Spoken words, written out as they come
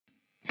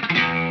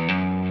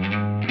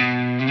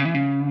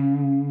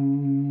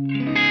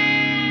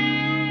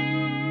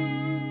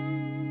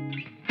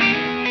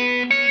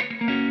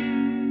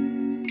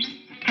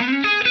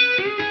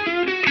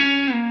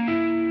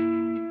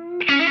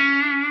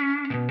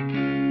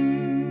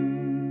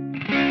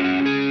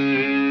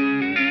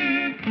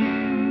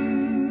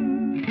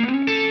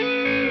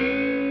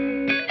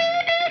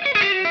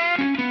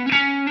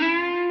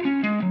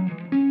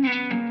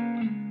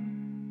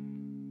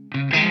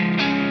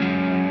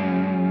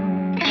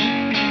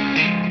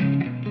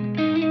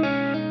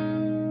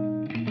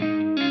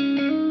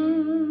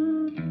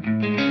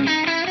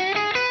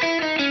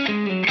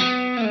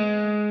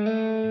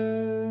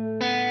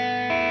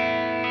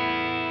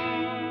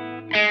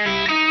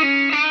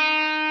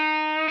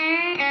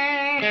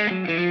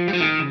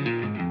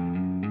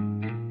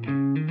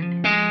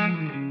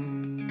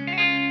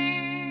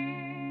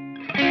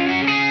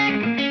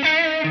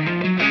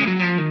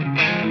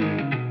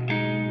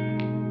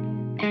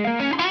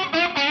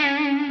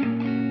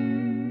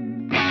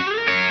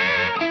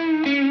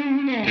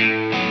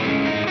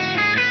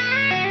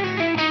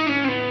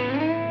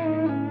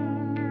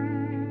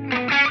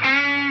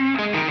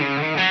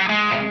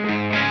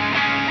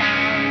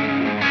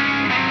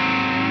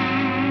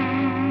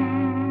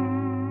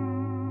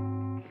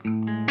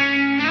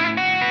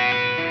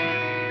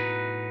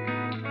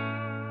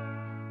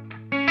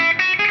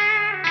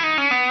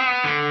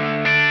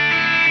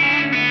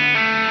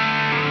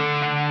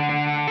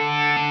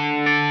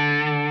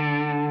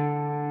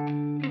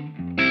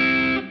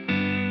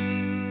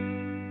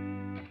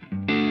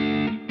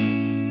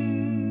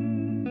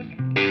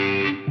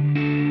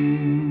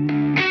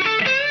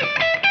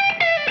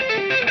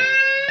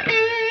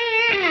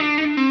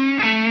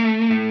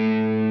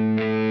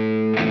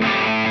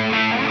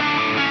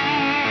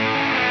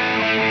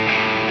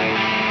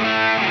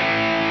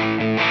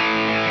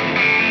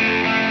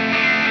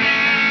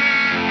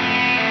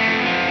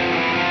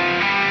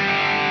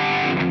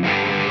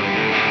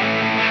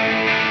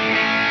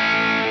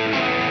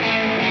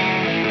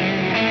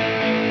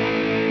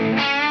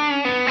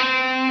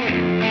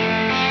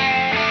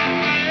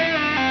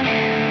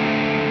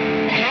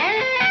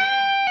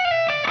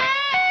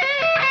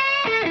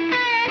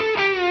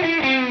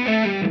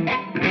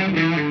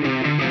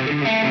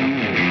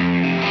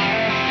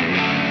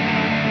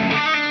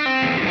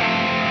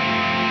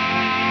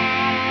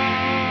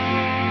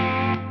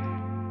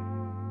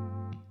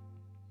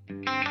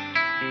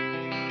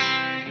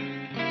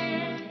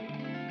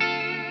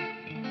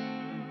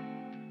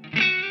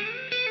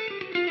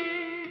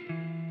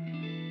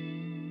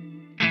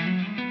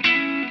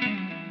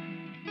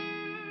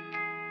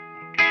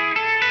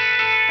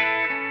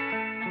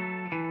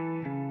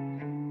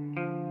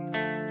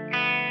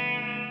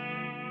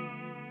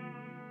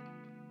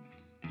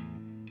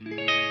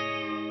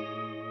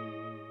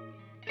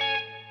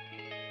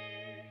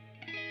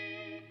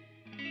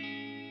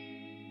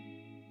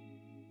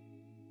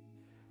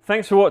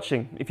Thanks for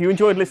watching. If you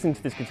enjoyed listening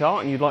to this guitar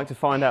and you'd like to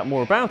find out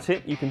more about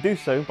it, you can do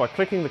so by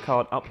clicking the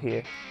card up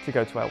here to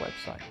go to our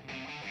website.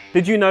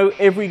 Did you know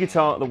every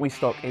guitar that we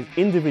stock is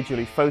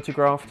individually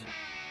photographed,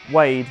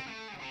 weighed,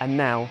 and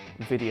now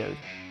videoed?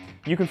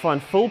 You can find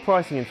full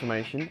pricing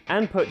information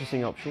and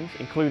purchasing options,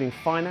 including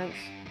finance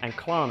and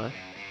Klarna,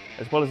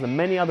 as well as the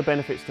many other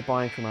benefits to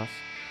buying from us,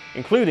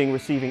 including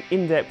receiving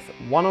in-depth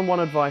one-on-one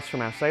advice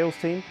from our sales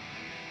team,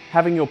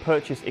 having your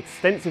purchase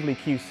extensively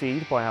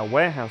QC'd by our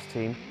warehouse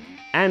team,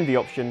 and the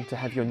option to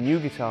have your new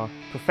guitar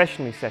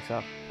professionally set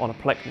up on a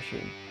Plek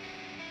machine.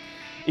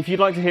 If you'd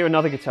like to hear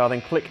another guitar,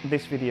 then click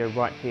this video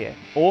right here.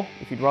 Or,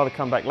 if you'd rather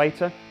come back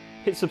later,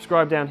 hit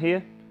subscribe down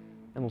here,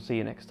 and we'll see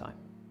you next time.